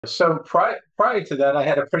So prior to that, I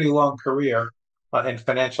had a pretty long career in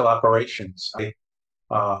financial operations.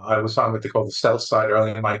 I was on what they call the sell side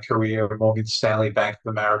early in my career, Morgan Stanley, Bank of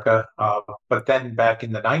America. But then back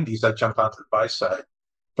in the 90s, I jumped onto the buy side.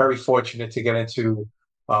 Very fortunate to get into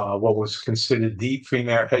what was considered the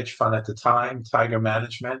premier hedge fund at the time, Tiger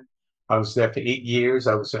Management. I was there for 8 years.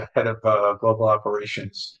 I was a head of global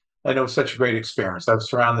operations. And it was such a great experience. I was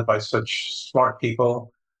surrounded by such smart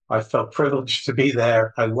people. I felt privileged to be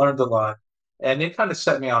there. I learned a lot. And it kind of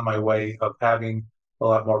set me on my way of having a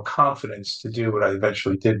lot more confidence to do what I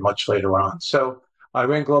eventually did much later on. So I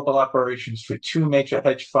ran global operations for two major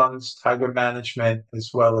hedge funds, Tiger Management,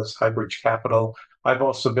 as well as Highbridge Capital. I've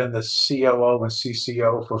also been the COO and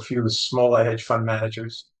CCO for a few smaller hedge fund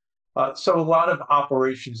managers. So a lot of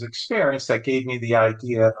operations experience that gave me the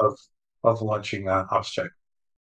idea of launching Opscheck.